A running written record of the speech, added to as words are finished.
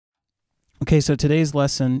Okay, so today's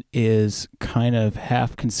lesson is kind of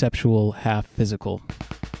half conceptual, half physical.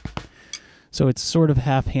 So it's sort of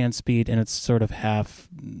half hand speed and it's sort of half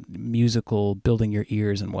musical, building your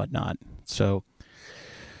ears and whatnot. So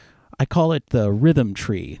I call it the rhythm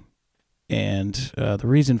tree. And the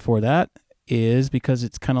reason for that is because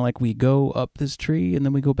it's kind of like we go up this tree and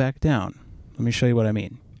then we go back down. Let me show you what I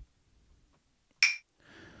mean.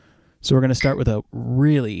 So we're going to start with a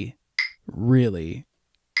really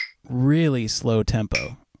slow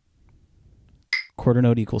tempo. Quarter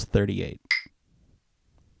note equals 38.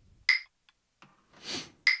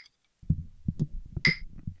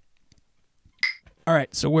 All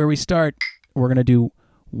right, so where we start, we're going to do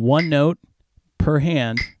one note per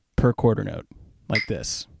hand per quarter note, like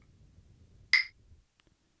this.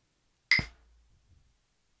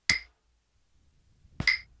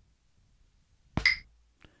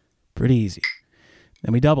 Pretty easy.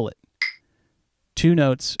 Then we double it. 2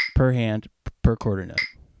 notes per hand per quarter note.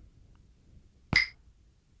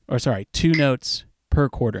 Or sorry, 2 notes per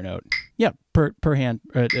quarter note. Yeah, per hand,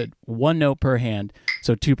 1 note per hand,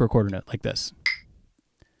 so 2 per quarter note, like this.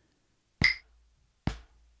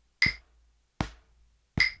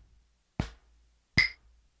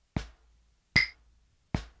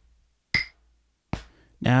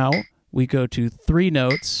 Now we go to 3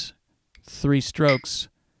 notes, 3 strokes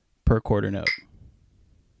per quarter note.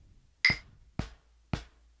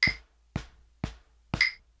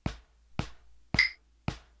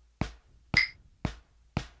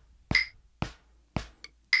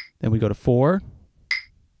 Then we go to 4.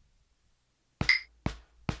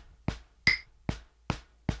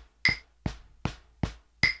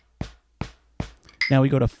 Now we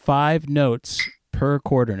go to 5 notes per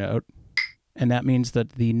quarter note, and that means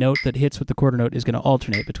that the note that hits with the quarter note is going to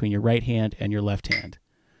alternate between your right hand and your left hand.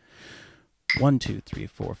 1, 2, 3,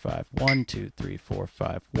 4, 5. 1, 2, 3, 4,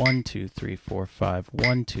 5. 1, 2, 3, 4, 5.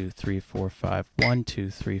 1, 2, 3, 4, 5. 1, 2,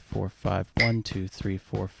 3, 4, 5. 1, 2, 3,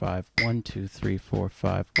 4, 5. 1, 2, 3, 4,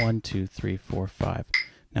 5. 1, 2, 3, 4, 5.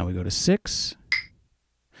 Now we go to 6.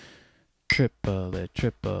 Triple it,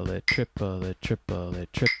 triple it, triple it, triple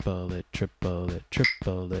it, triple it, triple it,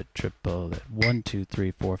 triple it, triple it. 1, 2,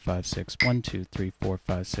 3, 4, 5, 6. 1, 2, 3, 4,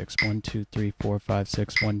 5, 6. 1, 2, 3, 4, 5,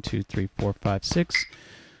 6. 1, 2, 3, 4, 5, 6.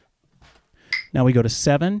 Now we go to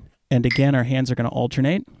 7, and again our hands are going to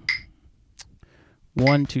alternate.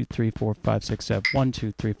 1, 2, 3, 4, 5, 6, 7. 1,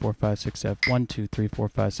 2, 3, 4, 5, 6, 7. 1, 2, 3, 4,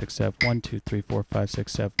 5, 6, 7. 1, 2, 3, 4, 5, 6,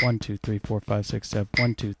 7. 1, 2, 3, 4, 5, 6, 7.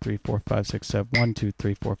 1, 2, 3, 4, 5, 6, 7. 1, 2,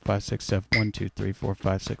 3, 4, 5, 6, 7. 1, 2, 3, 4,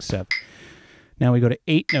 5, 6, 7. Now we go to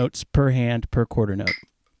 8 notes per hand per quarter note.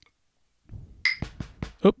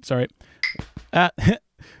 Oops, sorry.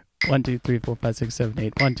 1, 2, 3, 4, 5, 6, 7,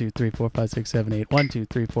 8. 1, 2, 3, 4, 5, 6, 7, 8. 1, 2,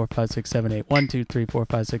 3, 4, 5, 6, 7, 8. 1, 2, 3, 4,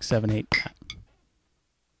 5, 6, 7, 8.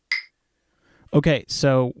 Okay,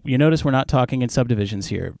 so you notice we're not talking in subdivisions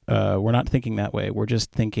here. We're not thinking that way. We're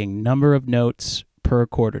just thinking number of notes per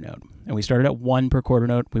quarter note. And we started at 1 per quarter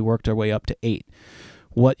note. We worked our way up to 8.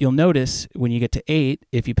 What you'll notice when you get to 8,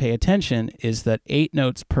 if you pay attention, is that 8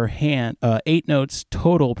 notes per hand, 8 notes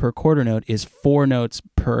total per quarter note is 4 notes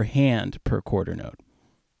per hand per quarter note.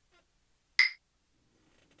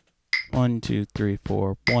 1, 2, 3,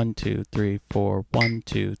 4. 1, 2, 3, 4. 1,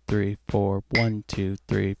 2, 3, 4. 1, 2,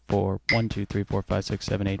 3, 4. 1, 2, 3, 4, 5, 6,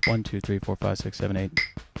 7, 8. 1, 2, 3, 4, 5, 6, 7, 8.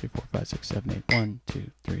 3, 4, 5, 6, 7, 8. 1,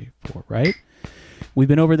 2, 3, 4. Right? We've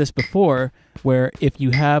been over this before, where if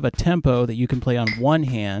you have a tempo that you can play on one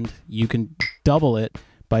hand, you can double it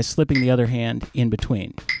by slipping the other hand in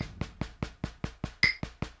between.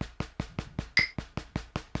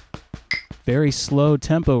 Very slow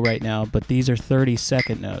tempo right now, but these are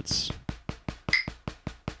 30-second notes.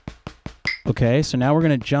 Okay, so now we're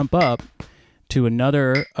going to jump up to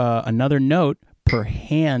another note per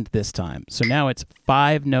hand this time. So now it's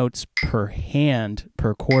 5 notes per hand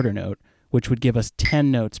per quarter note, which would give us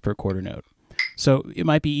 10 notes per quarter note. So it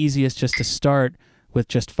might be easiest just to start with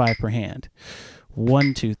just 5 per hand.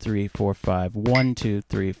 1, 2, 3, 4, 5. 1, 2,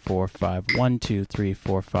 3, 4, 5. 1, 2, 3,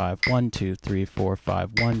 4, 5. 1, 2, 3, 4, 5.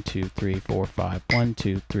 1, 2, 3, 4, 5. 1,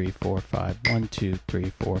 2, 3, 4, 5. 1, 2, 3,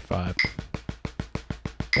 4, 5.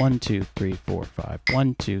 1, 2, 3, 4, 5.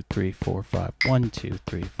 1, 2, 3, 4, 5. 1, 2,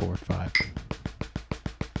 3, 4, 5.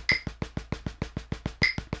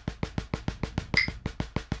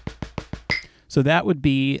 So that would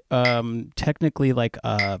be technically like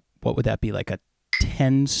what would that be, like a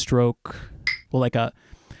 10-stroke, well, like a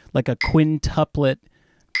quintuplet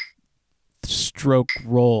stroke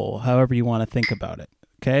roll, however you want to think about it.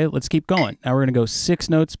 Okay, let's keep going. Now we're going to go 6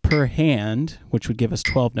 notes per hand, which would give us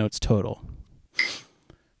 12 notes total.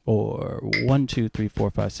 or 1 2 3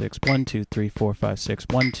 4 5 6 1 2 3 4 5 6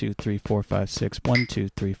 1 2 3 4 5 6 1 2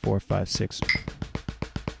 3 4 5 6.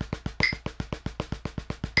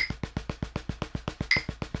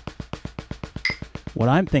 What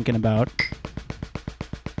I'm thinking about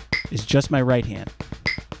is just my right hand.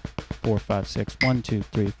 4 5 6 1 2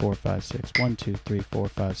 3 4 5 6 1 2 3 4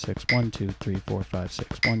 5 6 1 2 3 4 5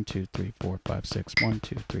 6 1 2 3 4 5 6 1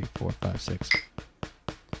 2 3 4 5 6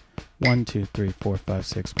 1 2 3 4 5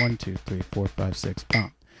 6 1 2 3 4 5 6.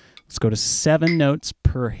 Bump. Let's go to 7 notes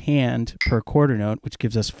per hand per quarter note, which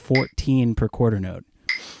gives us 14 per quarter note.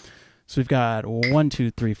 So we've got 1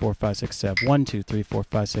 2 3 4 5 6 7 1 2 3 4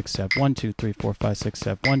 5 6 7 1 2 3 4 5 6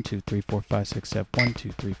 7 1 2 3 4 5 6 7 1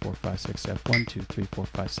 2 3 4 5 6 7 1 2 3 4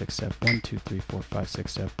 5 6 7 1 2 3 4 5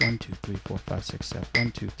 6 7 1 2 3 4 5 6 7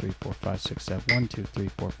 1 2 3 4 5 6 7 1 2 3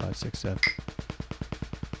 4 5 6 7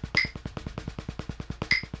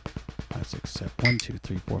 6 7 1 2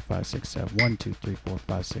 3 4 5 6 7 1 2 3 4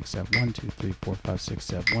 5 6 7 1 2 3 4 5 6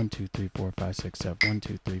 7 1 2 3 4 5 6 7 1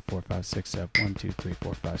 2 3 4 5 6 7 1 2 3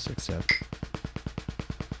 4 5 6 7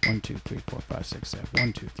 1 2 3 4 5 6 7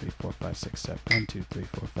 1 2 3 4 5 6 7 1 2 3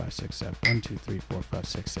 4 5 6 7 1 2 3 4 5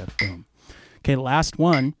 6 7. Boom. Okay, last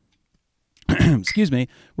one. Excuse me.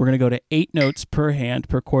 We're going to go to 8 notes per hand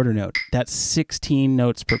per quarter note. That's 16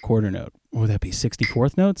 notes per quarter note. Would that be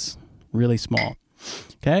 64th notes? Really small.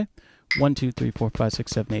 Okay? 1 2 3 4 5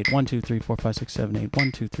 6 7 8 1 2 3 4 5 6 7 8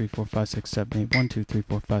 1 2 3 4 5 6 7 8 1 2 3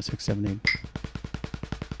 4 5 6 7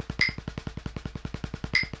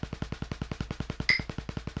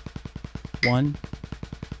 8. One,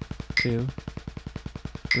 2,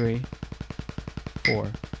 3,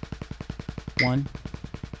 4. 1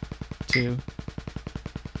 2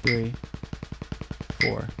 3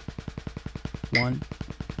 4. 1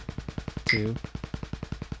 2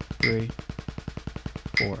 3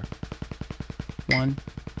 4. 1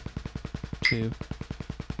 2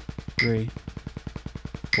 3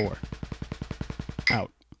 4.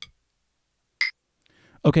 Out.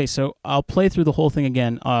 Okay, so I'll play through the whole thing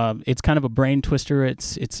again. It's kind of a brain twister.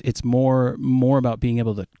 It's more about being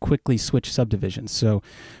able to quickly switch subdivisions. So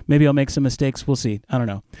maybe I'll make some mistakes. We'll see. I don't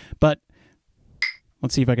know. But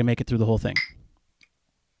let's see if I can make it through the whole thing.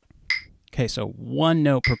 Okay, so 1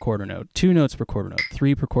 note per quarter note, 2 notes per quarter note,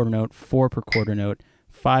 3 per quarter note, 4 per quarter note,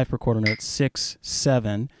 5 per quarter note, 6,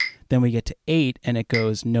 7. Then we get to 8, and it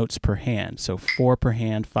goes notes per hand. So 4 per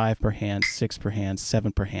hand, 5 per hand, 6 per hand,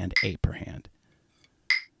 7 per hand, 8 per hand.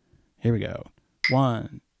 Here we go.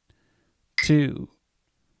 1, 2,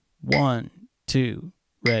 1, 2,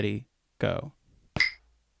 ready, go.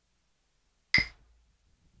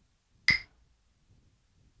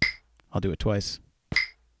 I'll do it twice.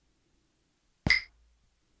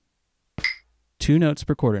 2 notes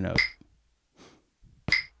per quarter note.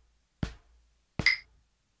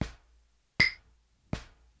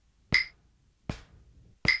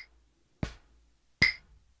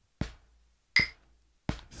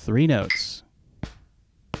 Three notes.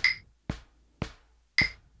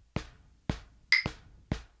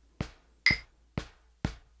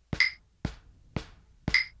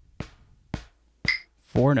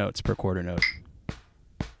 Four notes per quarter note.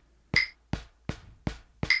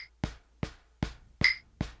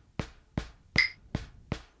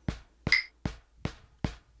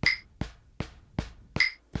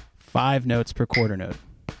 Five notes per quarter note.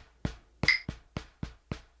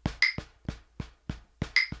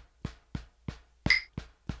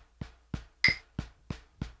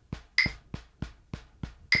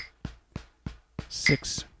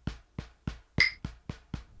 Six.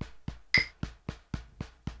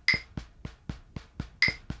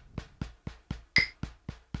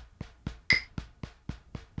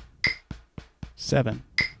 Seven.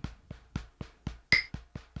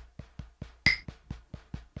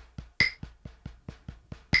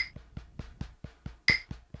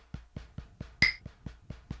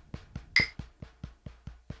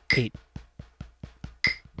 Eight.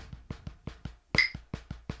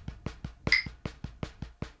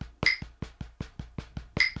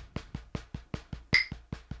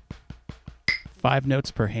 Five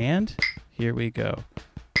notes per hand. Here we go.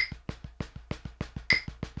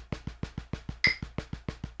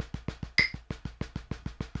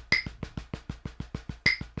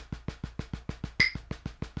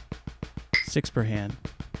 Six per hand.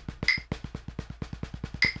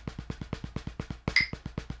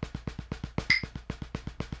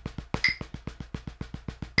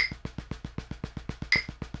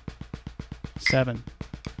 Seven.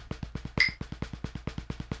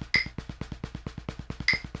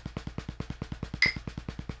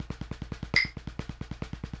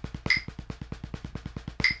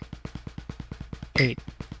 Eight.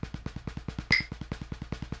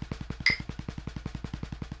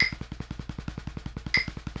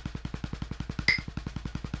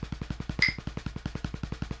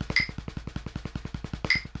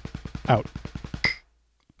 out.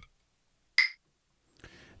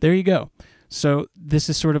 There you go. So this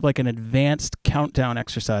is sort of like an advanced countdown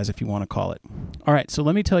exercise, if you want to call it. All right, so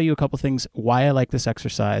let me tell you a couple things why I like this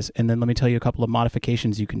exercise, and then let me tell you a couple of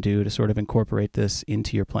modifications you can do to sort of incorporate this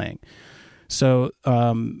into your playing. So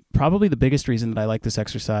probably the biggest reason that I like this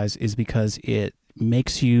exercise is because it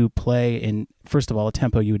makes you play in, first of all, a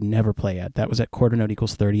tempo you would never play at. That was at quarter note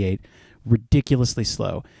equals 38, ridiculously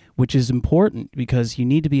slow, which is important because you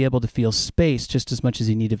need to be able to feel space just as much as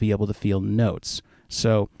you need to be able to feel notes.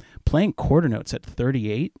 So playing quarter notes at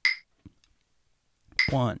 38,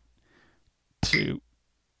 1, 2,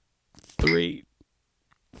 3,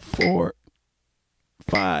 4,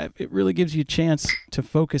 5, it really gives you a chance to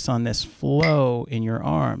focus on this flow in your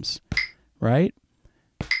arms, right?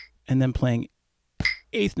 And then playing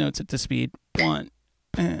eighth notes at the speed, 1,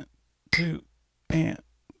 and 2, and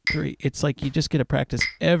 3. It's like you just get to practice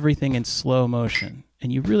everything in slow motion,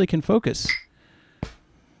 and you really can focus.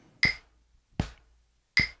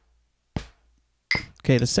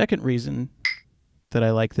 Okay, the second reason that I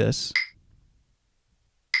like this,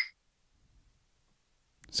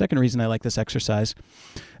 exercise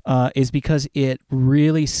is because it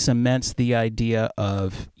really cements the idea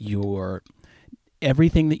of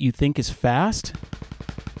everything that you think is fast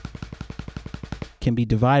can be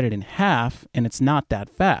divided in half, and it's not that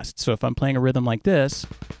fast. So if I'm playing a rhythm like this,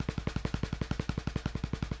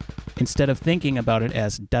 instead of thinking about it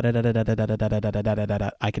as da da da da da da da da da da da da da,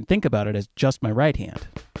 I can think about it as just my right hand.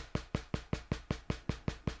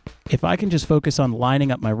 If I can just focus on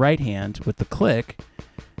lining up my right hand with the click,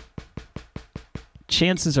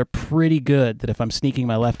 chances are pretty good that if I'm sneaking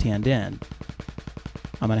my left hand in,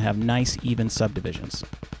 I'm going to have nice even subdivisions.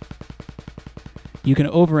 You can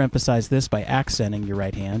overemphasize this by accenting your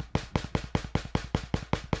right hand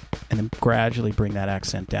and then gradually bring that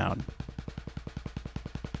accent down.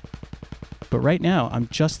 But right now, I'm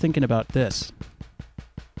just thinking about this.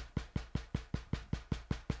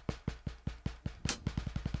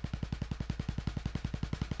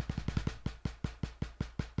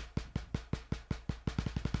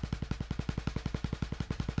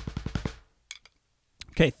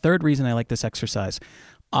 Okay, third reason I like this exercise,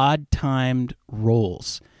 odd-timed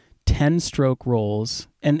rolls, 10-stroke rolls.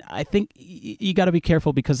 And I think you got to be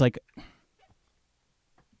careful because, like,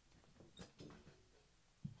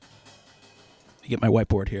 get my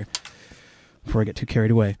whiteboard here before I get too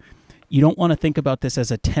carried away. You don't want to think about this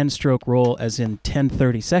as a 10-stroke roll as in 10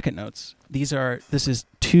 30-second notes. This is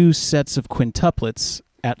 2 sets of quintuplets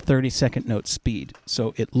at 30-second note speed.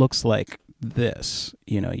 So it looks like this.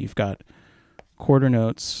 You know, you've got quarter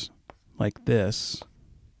notes like this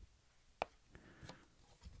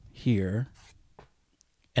here,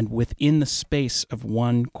 and within the space of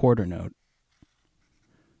one quarter note,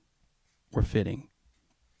 we're fitting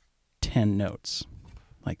 10 notes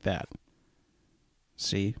like that.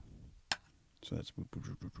 See? So that's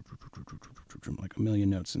like a million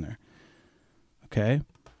notes in there. Okay?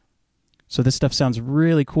 So this stuff sounds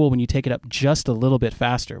really cool when you take it up just a little bit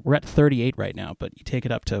faster. We're at 38 right now, but you take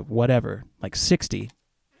it up to whatever, like 60,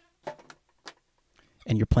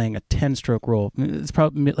 and you're playing a 10-stroke roll. It's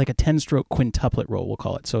probably like a 10-stroke quintuplet roll, we'll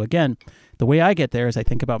call it. So again, the way I get there is I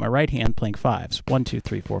think about my right hand playing fives. 1, 2,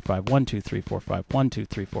 3, 4, 5, 1, 2, 3, 4, 5, 1, 2,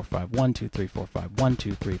 3, 4, 5, 1, 2, 3, 4, 5, 1,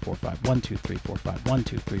 2, 3, 4, 5, 1, 2, 3, 4, 5, 1,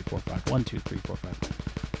 2, 3, 4, 5, 1, 2, 3, 4, 5.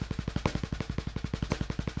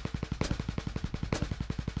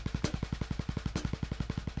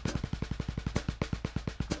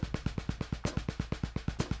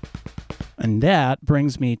 And that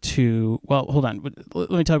brings me to, well, hold on. Let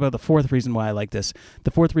me talk about the fourth reason why I like this. The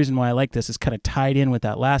fourth reason why I like this is kind of tied in with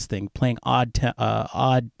that last thing, playing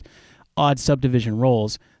odd subdivision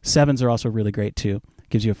rolls. Sevens are also really great too.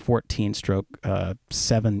 Gives you a 14-stroke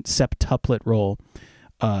 7 septuplet roll.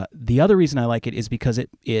 The other reason I like it is because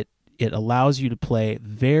it allows you to play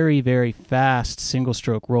very, very fast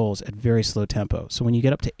single-stroke rolls at very slow tempo. So when you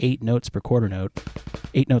get up to 8 notes per quarter note,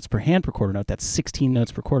 8 notes per hand per quarter note, that's 16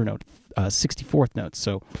 notes per quarter note, 64th notes.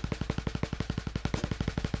 So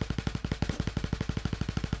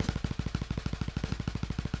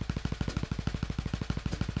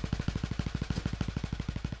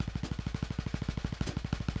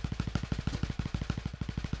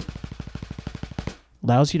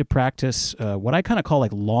allows you to practice what I kind of call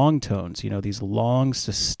like long tones, you know, these long,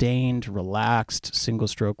 sustained, relaxed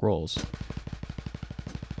single-stroke rolls.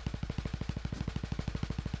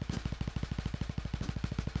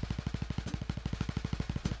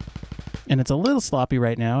 And it's a little sloppy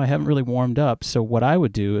right now. I haven't really warmed up, so what I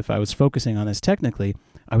would do if I was focusing on this technically,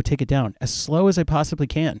 I would take it down as slow as I possibly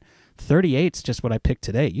can. 38's just what I picked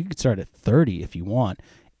today. You could start at 30 if you want.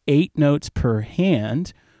 8 notes per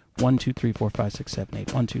hand. 1, 2, 3, 4, 5, 6, 7,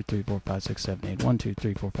 8. 1, 2, 3, 4, 5, 6, 7, 8. 1, 2,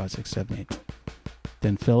 3, 4, 5, 6, 7, 8.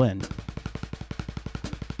 Then fill in.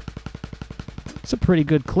 It's a pretty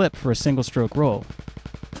good clip for a single stroke roll.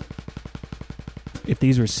 If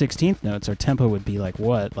these were 16th notes, our tempo would be like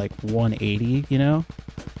what? Like 180, you know?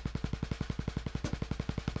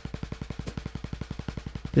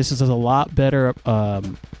 This is a lot better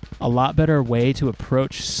way to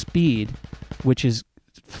approach speed, which is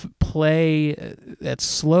play at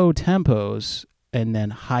slow tempos and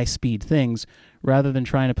then high speed things, rather than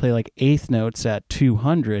trying to play like 8th notes at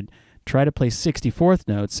 200. Try to play 64th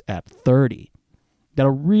notes at 30.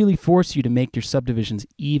 That'll really force you to make your subdivisions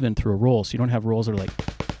even through a roll, so you don't have rolls that are like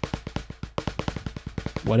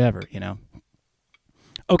whatever, you know.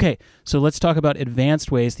 Okay, so let's talk about advanced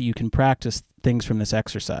ways that you can practice things from this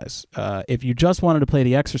exercise. If you just wanted to play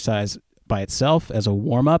the exercise by itself as a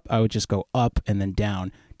warm-up, I would just go up and then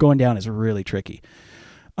down. Going down is really tricky.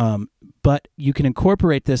 But you can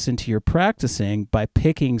incorporate this into your practicing by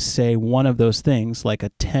picking, say, one of those things, like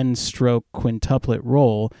a 10-stroke quintuplet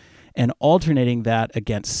roll, and alternating that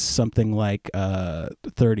against something like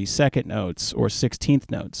 32nd notes or 16th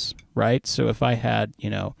notes, right? So if I had, you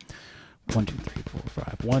know, 1, 2, 3, 4,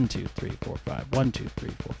 5, 1, 2, 3, 4, 5, 1, 2, 3,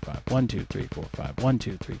 4, 5, 1, 2, 3, 4, 5, 1,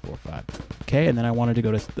 2, 3, 4, 5. Okay, and then I wanted to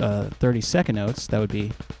go to 32nd notes. That would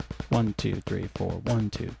be 1, 2, 3, 4, 1,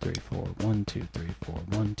 2, 3, 4, 1, 2, 3, 4,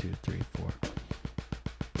 1, 2, 3, 4.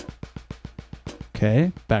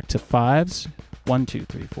 Okay, back to fives. 1, 2,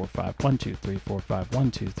 3, 4, 5, 1, 2, 3, 4, 5,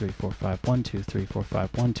 1, 2, 3, 4, 5, 1, 2, 3, 4,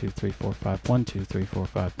 5, 1, 2, 3, 4, 5, 1, 2, 3, 4,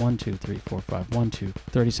 5, 1, 2, 3, 4, 5, 1, 2,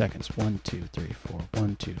 30 seconds. 1, 2, 3, 4,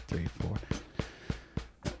 1, 2, 3, 4.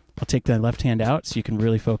 I'll take the left hand out so you can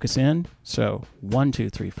really focus in. So 1, 2,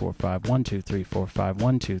 3, 4, 5, 1, 2, 3, 4, 5,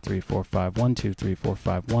 1, 2, 3, 4, 5, 1, 2, 3, 4,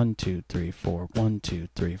 5, 1, 2, 3, 4, 1, 2,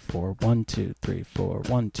 3, 4, 1, 2, 3, 4,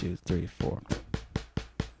 1, 2, 3, 4.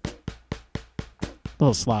 A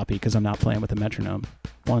little sloppy because I'm not playing with a metronome.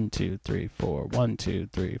 1, 2, 3, 4, 1, 2,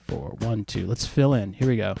 3, 4, 1, 2. Let's fill in. Here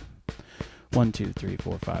we go. 1, 2, 3,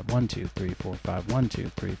 4, 5, 1, 2, 3, 4, 5, 1, 2,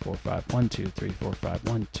 3, 4, 5, 1, 2, 3, 4, 5,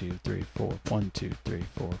 1, 2, 3, 4, 1, 2, 3,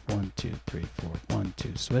 4, 1, 2, 3, 4, 1,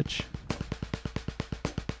 2, switch.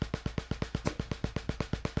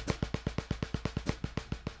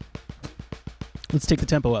 Let's take the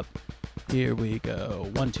tempo up. Here we go.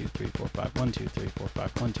 1, 2, 3, 4, 5, 1, 2, 3, 4,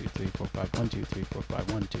 5, 1, 2, 3, 4, 5, 1, 2, 3, 4,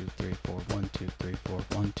 5, 1, 2, 3, 4, 1, 2, 3, 4,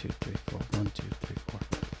 1, 2, 3, 4, 1, 2, 3, 4.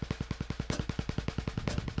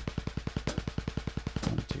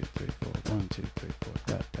 1, 2, 3, 4, 1, 2, 3, 4,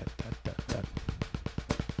 that, that, that, that, that.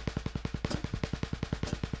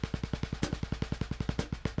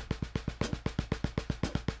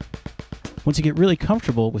 Once you get really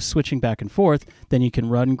comfortable with switching back and forth, then you can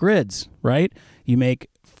run grids, right? You make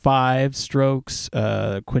 5 strokes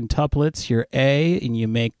quintuplets, your A, and you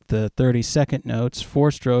make the 32nd notes, 4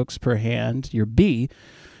 strokes per hand, your B.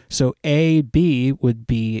 So A, B would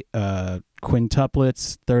be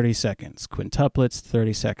quintuplets, 30 seconds. Quintuplets,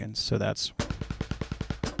 30 seconds. So that's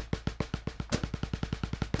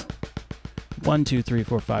 1, 2, 3,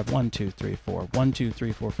 4, 5, 1, 2, 3, 4. 1, 2,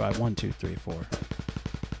 3, 4, 5, 1, 2, 3, 4.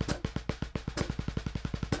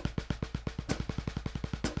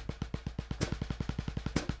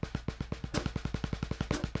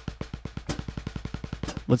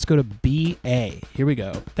 Let's go to BA. Here we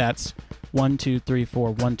go. That's 1, 2, 3,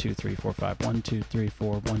 4, 1, 2, 3, 4, 5, 1, 2, 3,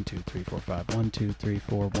 4, 1, 2, 3, 4, 5, 1, 2, 3,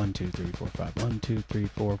 4, 1, 2, 3, 4, 5, 1, 2, 3,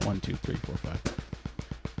 4, 1, 2, 3, 4, 5.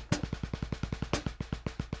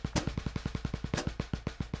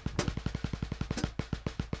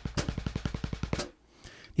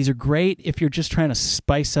 These are great if you're just trying to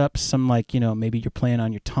spice up some, like, you know, maybe you're playing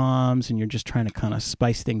on your toms and you're just trying to kind of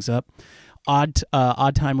spice things up.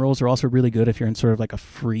 Odd time rolls are also really good if you're in sort of like a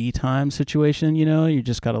free time situation, you know. You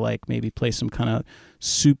just got to like maybe play some kind of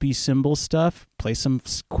soupy cymbal stuff, play some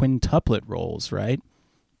quintuplet rolls, right?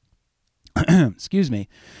 Excuse me.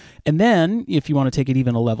 And then if you want to take it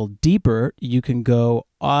even a level deeper, you can go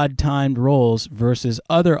odd timed rolls versus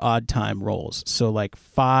other odd time rolls. So like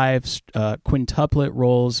 5 quintuplet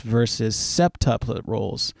rolls versus septuplet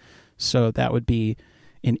rolls. So that would be,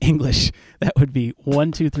 in English, that would be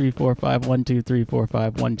 1, 2, 3, 4, 5, 1, 2, 3, 4,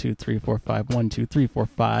 5, 1, 2, 3, 4, 5, 1, 2, 3, 4,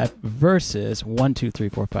 5 versus 1, 2, 3,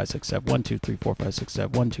 4, 5, 6, 7, 1, 2, 3, 4, 5, 6,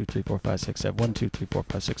 7, 1, 2, 3, 4, 5, 6, 7, 1, 2, 3, 4,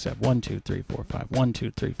 5, 6, 7, 1, 2, 3, 4, 5, 1,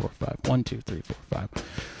 2, 3, 4, 5, 1, 2, 3, 4, 5,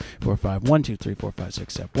 4, 5, 1, 2, 3, 4, 5,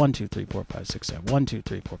 6, 7, 1, 2, 3, 4, 5, 6, 7, 1, 2,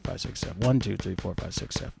 3, 4, 5, 6, 7, 1, 2, 3, 4, 5,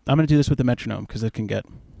 6, 7. I'm going to do this with the metronome because it can get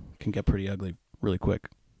pretty ugly really quick.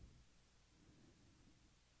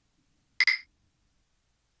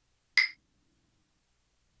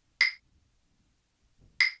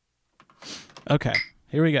 Okay,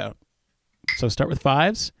 here we go. So start with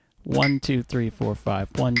fives. 1, 2, 3, 4, 5.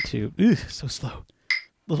 1, 2. Ugh, so slow.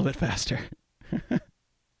 A little bit faster.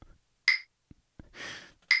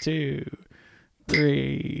 2,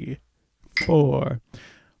 3, 4.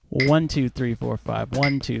 1, 2, 3, 4, 5.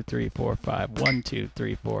 1, 2, 3, 4, 5. 1, 2,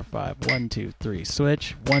 3, 4, 5. 1, 2, 3.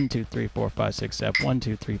 Switch. 1, 2, 3, 4, 5, 6, 7. 1,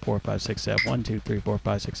 2, 3, 4, 5, 6, 7. 1, 2, 3, 4,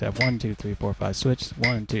 5, 6, 7. 1, 2, 3, 4, 5. Switch.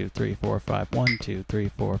 1, 2, 3, 4, 5. 1, 2, 3,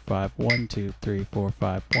 4, 5. 1, 2, 3, 4,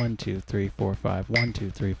 5. 1, 2, 3, 4, 5. 1,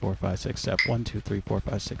 2, 3, 4, 5, 6, 7. 1, 2, 3, 4,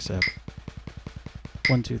 5, 6, 7.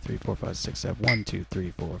 1, 2, 3, 4, 5, 6, 7. 1, 2,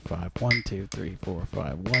 3, 4, 5. 1, 2, 3, 4,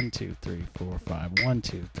 5. 1, 2, 3, 4, 5. 1,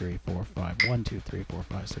 2, 3, 4, 5. 1, 2, 3, 4,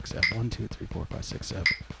 5, 6, 7. 1, 2, 3, 4, 5, 6, 7.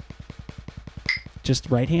 Just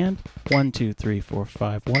right hand. 1, 2, 3, 4,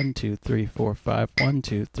 5. 1, 2, 3, 4, 5. 1,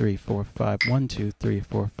 2, 3, 4, 5. 1, 2, 3,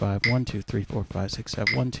 4, 5. 1, 2, 3, 4, 5, 6,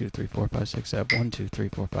 7. 1, 2, 3, 4, 5, 6, 7. 1, 2, 3,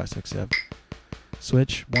 4, 5, 6, 7.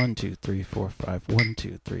 Switch. 1, 2, 3, 4, 5. 1,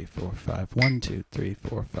 2, 3, 4, 5. 1, 2, 3,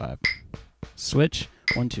 4, 5. Switch.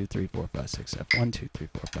 1, 2, 3, 4, 5, 6, 7. 1, 2, 3,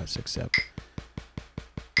 4, 5, 6, 7.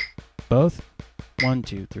 Both. 1,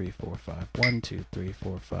 2, 3, 4, 5. 1, 2, 3,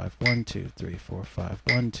 4, 5. 1, 2, 3, 4, 5.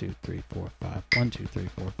 1, 2, 3, 4, 5. 1, 2, 3,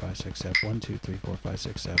 4, 5, 6, 7. 1, 2, 3, 4, 5,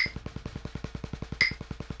 6, 7.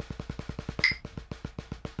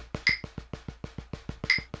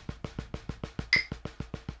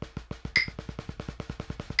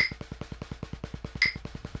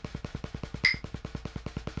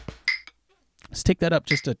 Let's take that up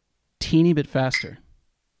just a teeny bit faster.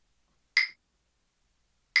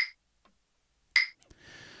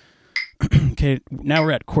 Okay, now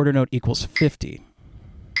we're at quarter note equals 50.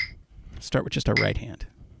 Start with just our right hand.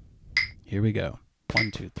 Here we go. 1,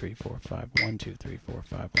 2, 3, 4, 5. 1, 2, 3, 4,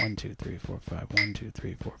 5. 1, 2, 3, 4, 5. 1, 2,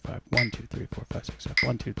 3, 4, 5. 1, 2, 3, 4, 5, 6, 7.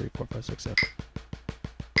 1, 2, 3, 4, 5, 6, 7.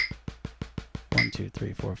 1, 2,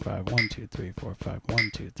 3, 4, 5. 1, 2, 3, 4, 5.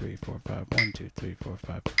 1, 2, 3, 4, 5. 1, 2, 3, 4,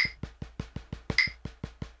 5.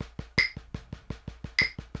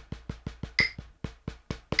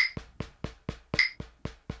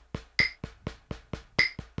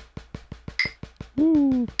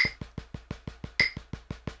 Woo!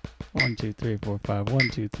 1, 2, 3, 4, 5. 1,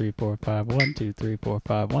 2, 3, 4, 5. 1, 2, 3, 4,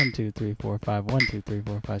 5. 1, 2, 3, 4, 5. 1, 2, 3,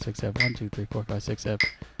 4, 5, 6, 7. 1, 2, 3, 4, 5, 6, 7.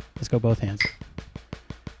 Let's go both hands.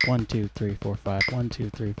 1, 2, 3, 4, 5. 1, 2,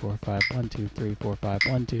 3, 4, 5. 1, 2, 3, 4, 5.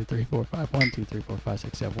 1, 2, 3, 4, 5. 1, 2, 3, 4, 5,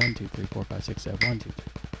 6, 7. 1, 2, 3, 4, 5, 6, 7. 1, 2,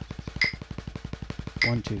 3.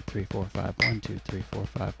 1, 2, 3, 4, 5. 1, 2, 3, 4,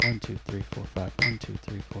 5. 1, 2, 3, 4, 5. 1, 2,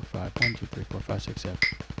 3, 4, 5. 1, 2, 3, 4, 5, 6, 7.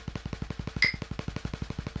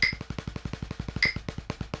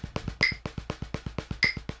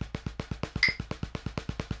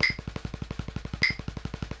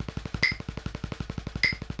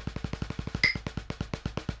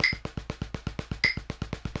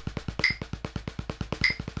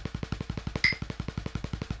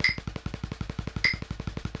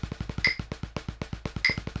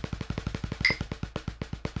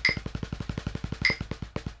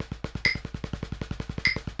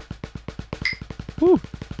 Woo!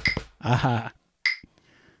 Aha.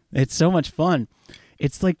 It's so much fun.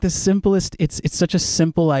 It's like the simplest, it's such a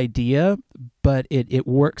simple idea, but it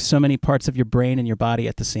works so many parts of your brain and your body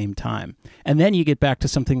at the same time. And then you get back to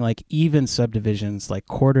something like even subdivisions, like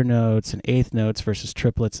quarter notes and eighth notes versus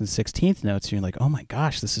triplets and 16th notes. And you're like, oh my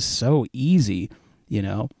gosh, this is so easy, you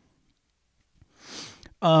know?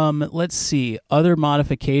 Let's see. Other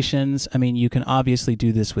modifications. I mean, you can obviously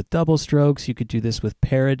do this with double strokes. You could do this with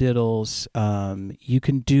paradiddles. You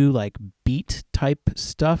can do like beat type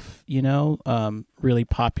stuff, you know, really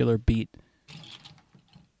popular beat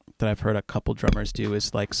that I've heard a couple drummers do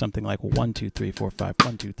is like something like 1, 2, 3, 4, 5,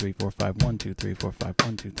 1, 2, 3, 4, 5, 1, 2, 3, 4, 5,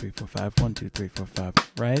 1, 2, 3, 4, 5, 1, 2, 3, 4, 5,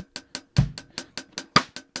 right?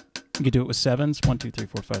 You could do it with sevens. 1, 2, 3,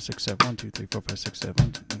 4, 5, 6, 7. 1, 2, 3, 4, 5, 6, 7.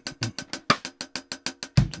 1, 2, 3,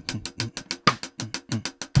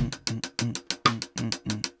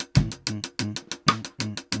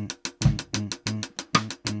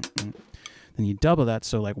 then you double that,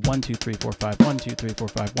 so like 1, 2, 3, 4, 5, 1, 2, 3, 4,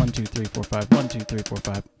 5, 1, 2, 3, 4, 5, 1, 2, 3, 4,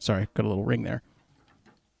 5. Sorry, got a little ring there.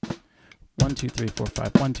 1, 2, 3, 4,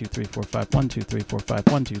 5, 1, 2, 3, 4, 5, 1, 2, 3, 4, 5,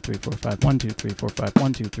 1, 2, 3, 4, 5, 1, 2, 3, 4, 5,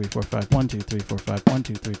 1, 2, 3, 4, 5, 1, 2, 3, 4, 5, 1,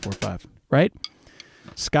 2, 3, 4, 5. Right?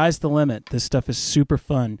 Sky's the limit. This stuff is super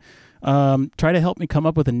fun. Try to help me come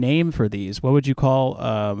up with a name for these. What would you call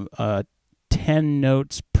 10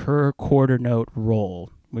 notes per quarter note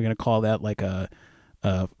roll? We're going to call that like a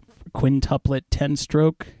quintuplet 10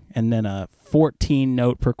 stroke, and then a 14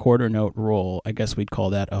 note per quarter note roll. I guess we'd call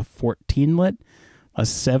that a 14let, a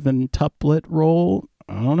 7 tuplet roll.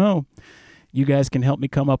 I don't know. You guys can help me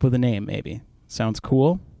come up with a name, maybe. Sounds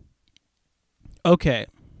cool. Okay.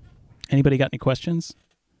 Anybody got any questions?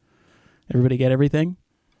 Everybody get everything?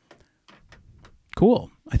 Cool.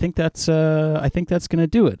 I think that's gonna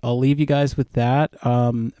do it. I'll leave you guys with that.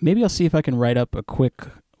 Maybe I'll see if I can write up a quick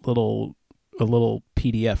little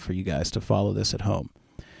PDF for you guys to follow this at home.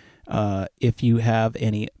 If you have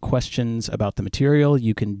any questions about the material,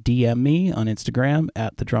 you can DM me on Instagram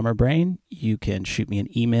at thedrummerbrain. You can shoot me an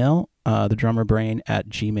email,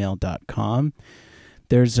 thedrummerbrain@gmail.com.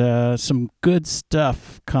 There's some good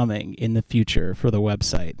stuff coming in the future for the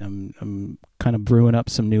website. I'm kind of brewing up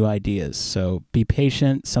some new ideas, so be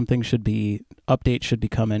patient. Updates should be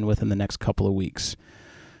coming within the next couple of weeks.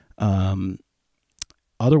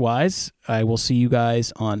 Otherwise, I will see you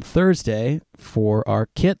guys on Thursday for our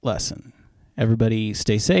kit lesson. Everybody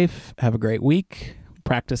stay safe. Have a great week.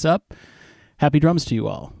 Practice up. Happy drums to you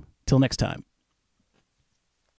all. Till next time.